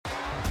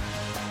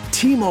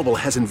T-Mobile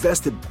has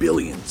invested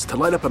billions to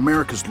light up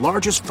America's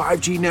largest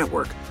 5G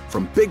network,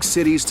 from big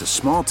cities to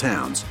small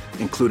towns,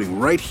 including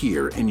right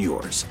here in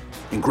yours.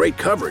 And great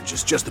coverage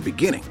is just the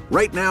beginning.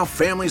 Right now,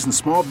 families and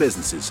small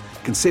businesses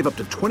can save up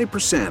to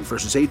 20%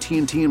 versus AT&T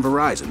and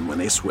Verizon when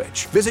they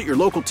switch. Visit your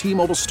local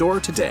T-Mobile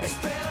store today.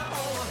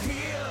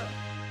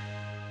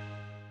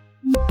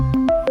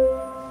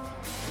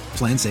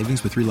 Plan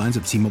savings with 3 lines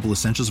of T-Mobile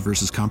Essentials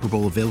versus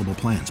comparable available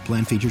plans.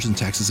 Plan features and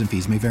taxes and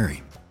fees may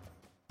vary.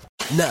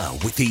 Now,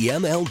 with the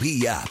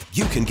MLB app,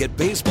 you can get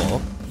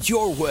baseball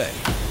your way.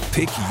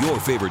 Pick your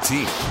favorite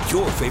team,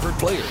 your favorite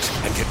players,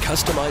 and get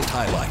customized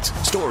highlights,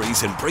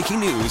 stories, and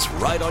breaking news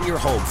right on your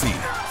home feed.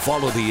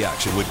 Follow the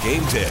action with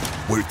Game Day,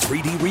 where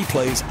 3D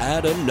replays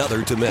add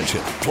another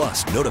dimension.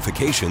 Plus,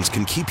 notifications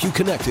can keep you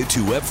connected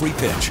to every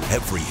pitch,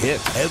 every hit,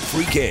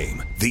 every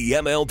game. The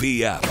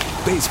MLB app.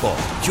 Baseball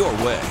your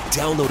way.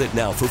 Download it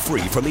now for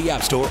free from the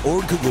App Store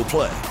or Google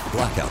Play.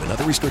 Blackout and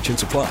other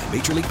restrictions apply.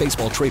 Major League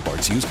Baseball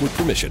trademarks used with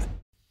permission.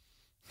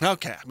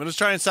 Okay, I'm going to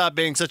try and stop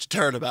being such a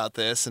turd about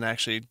this and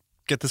actually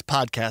get this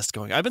podcast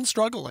going. I've been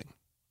struggling,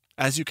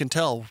 as you can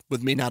tell,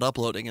 with me not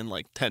uploading in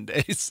like 10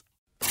 days.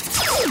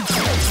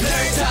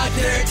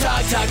 Nerd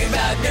talk, talking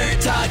about nerd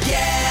talk,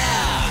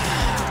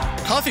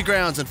 yeah! Coffee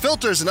grounds and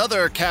filters and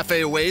other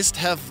cafe waste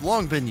have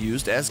long been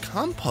used as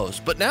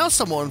compost, but now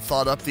someone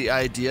thought up the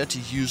idea to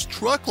use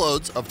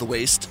truckloads of the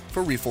waste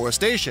for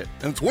reforestation,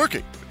 and it's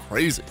working.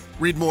 Crazy.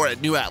 Read more at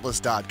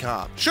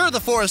newatlas.com. Sure, the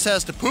forest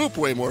has to poop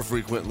way more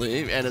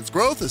frequently, and its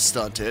growth is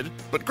stunted,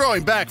 but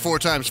growing back 4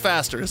 times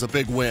faster is a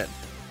big win.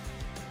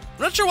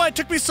 I'm not sure why it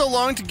took me so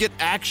long to get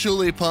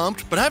actually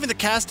pumped, but having the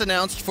cast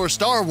announced for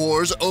Star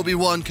Wars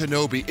Obi-Wan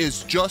Kenobi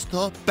is just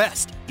the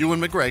best.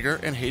 Ewan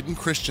McGregor and Hayden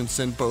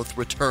Christensen both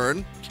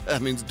return.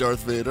 That means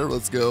Darth Vader,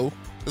 let's go.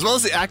 As well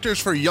as the actors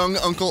for young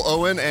Uncle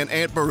Owen and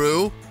Aunt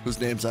Beru, whose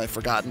names I've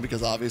forgotten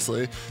because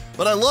obviously.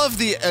 But I love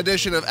the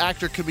addition of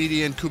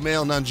actor-comedian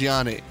Kumail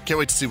Nanjiani. Can't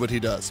wait to see what he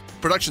does.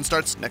 Production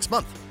starts next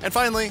month. And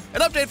finally,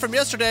 an update from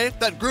yesterday,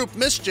 that group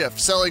Mischief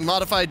selling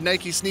modified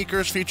Nike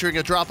sneakers featuring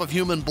a drop of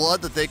human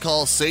blood that they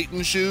call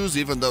Satan shoes,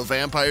 even though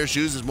vampire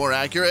shoes is more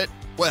accurate.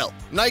 Well,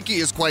 Nike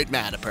is quite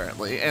mad,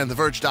 apparently, and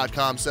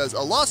TheVerge.com says a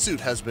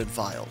lawsuit has been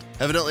filed.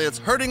 Evidently, it's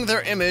hurting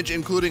their image,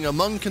 including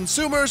among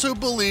consumers who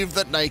believe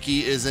that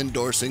Nike is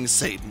endorsing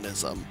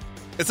Satanism.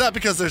 It's not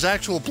because there's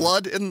actual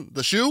blood in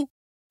the shoe?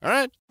 All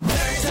right.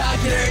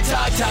 Nerd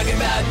talk, talking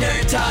about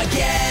nerd talk,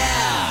 yeah!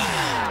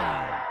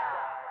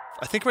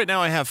 I think right now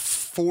I have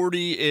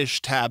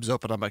 40-ish tabs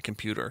open on my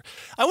computer.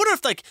 I wonder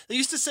if, like, they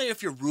used to say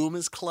if your room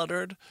is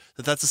cluttered,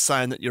 that's a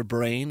sign that your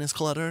brain is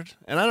cluttered.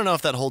 And I don't know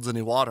if that holds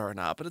any water or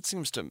not, but it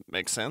seems to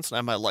make sense. And I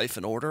have my life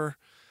in order.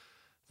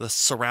 The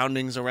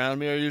surroundings around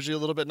me are usually a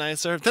little bit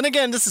nicer. Then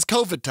again, this is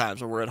COVID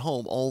times where we're at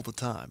home all the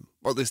time.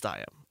 Or at least I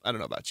am. I don't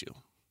know about you.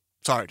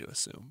 Sorry to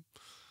assume.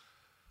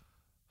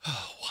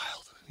 Oh,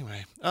 wild.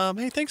 Anyway,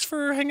 hey, thanks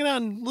for hanging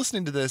out and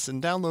listening to this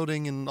and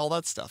downloading and all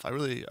that stuff. I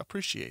really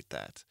appreciate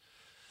that.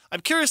 I'm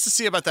curious to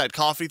see about that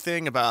coffee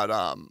thing, about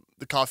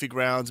the coffee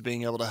grounds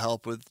being able to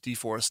help with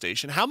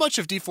deforestation. How much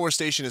of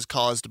deforestation is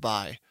caused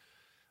by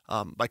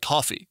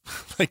coffee?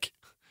 Like,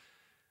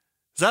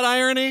 is that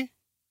irony?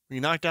 You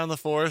knock down the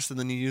forest and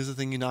then you use the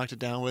thing you knocked it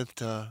down with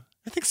to...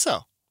 I think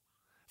so.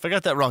 If I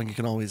got that wrong, you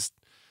can always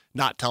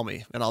not tell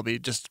me, and I'll be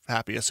just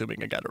happy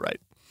assuming I got it right.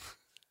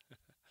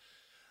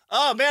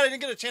 Oh, man, I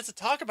didn't get a chance to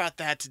talk about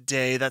that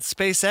today. That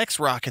SpaceX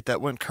rocket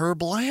that went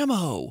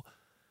kerblamo.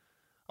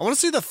 I want to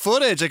see the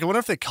footage. Like, I wonder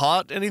if they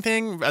caught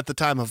anything. At the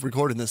time of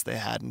recording this, they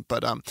hadn't.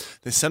 But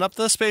they sent up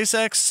the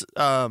SpaceX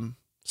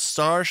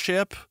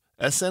Starship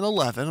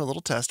SN11, a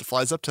little test. It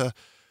flies up to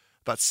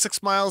about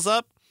 6 miles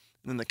up.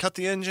 And then they cut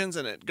the engines,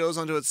 and it goes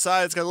onto its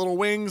side. It's got little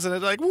wings, and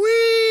it like,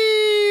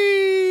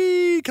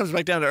 whee! Comes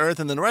back down to Earth.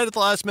 And then right at the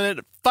last minute,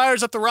 it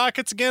fires up the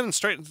rockets again and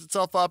straightens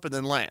itself up and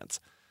then lands.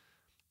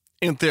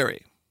 In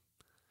theory.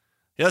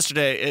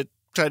 Yesterday, it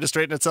tried to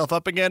straighten itself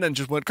up again and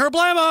just went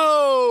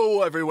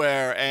kerblamo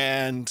everywhere.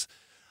 And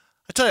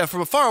I tell you,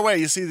 from far away,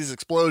 you see these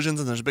explosions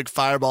and there's a big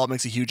fireball. It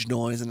makes a huge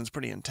noise and it's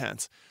pretty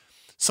intense.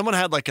 Someone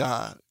had like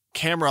a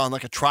camera on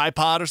like a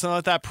tripod or something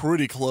like that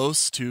pretty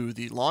close to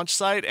the launch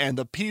site. And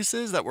the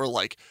pieces that were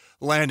like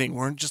landing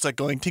weren't just like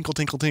going tinkle,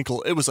 tinkle,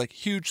 tinkle. It was like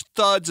huge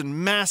thuds and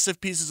massive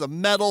pieces of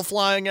metal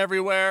flying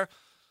everywhere.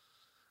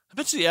 I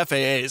bet you the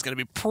FAA is going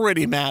to be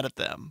pretty mad at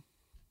them.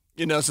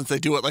 You know, since they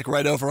do it like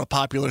right over a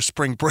popular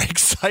spring break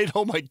site.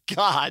 Oh my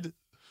God.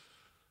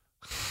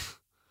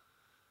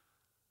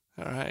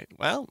 All right.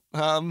 Well,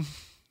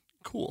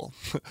 cool.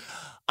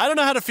 I don't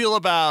know how to feel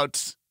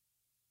about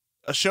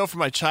a show from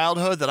my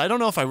childhood that I don't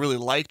know if I really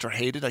liked or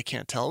hated. I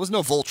can't tell. It was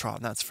no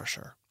Voltron, that's for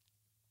sure.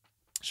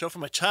 A show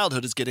from my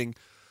childhood is getting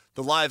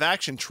the live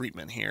action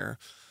treatment here.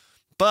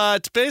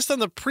 But based on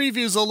the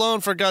previews alone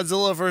for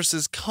Godzilla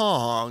vs.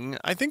 Kong,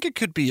 I think it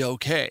could be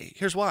okay.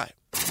 Here's why.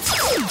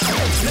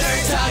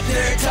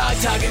 Nerd talk,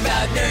 talking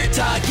about nerd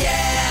talk,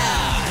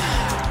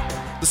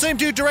 yeah! The same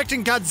dude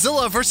directing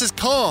Godzilla vs.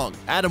 Kong,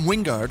 Adam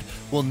Wingard,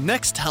 will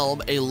next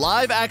helm a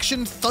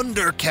live-action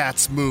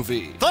Thundercats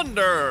movie.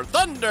 Thundercats!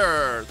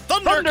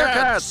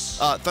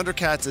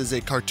 Thundercats is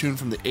a cartoon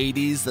from the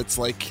 80s that's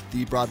like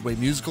the Broadway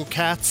musical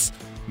Cats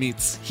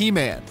meets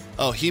He-Man.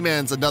 Oh,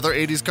 He-Man's another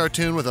 80s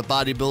cartoon with a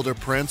bodybuilder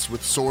prince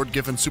with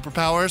sword-given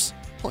superpowers.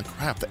 Holy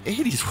crap, the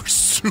 80s were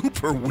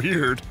super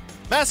weird.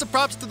 Massive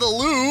props to the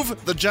Louvre.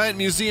 The giant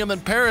museum in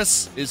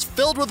Paris is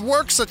filled with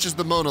works such as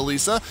the Mona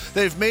Lisa.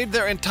 They've made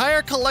their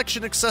entire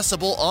collection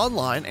accessible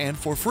online and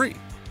for free.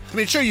 I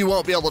mean, sure, you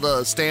won't be able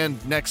to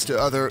stand next to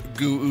other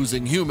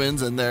goo-oozing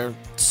humans and their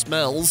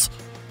smells,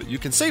 but you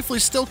can safely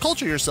still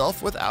culture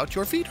yourself without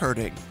your feet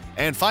hurting.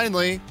 And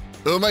finally,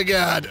 oh my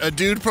god, a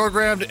dude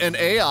programmed an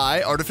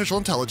AI, artificial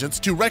intelligence,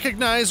 to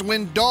recognize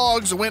when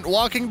dogs went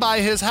walking by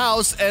his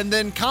house and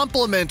then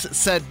compliment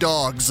said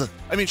dogs.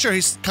 I mean, sure,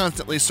 he's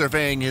constantly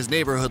surveying his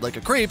neighborhood like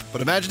a creep,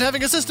 but imagine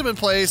having a system in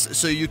place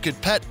so you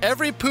could pet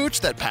every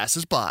pooch that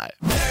passes by.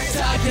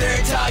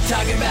 Nerd Talk,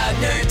 talking about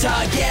Nerd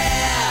Talk,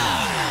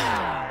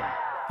 yeah!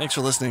 Thanks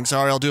for listening.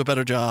 Sorry, I'll do a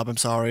better job. I'm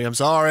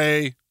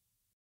sorry.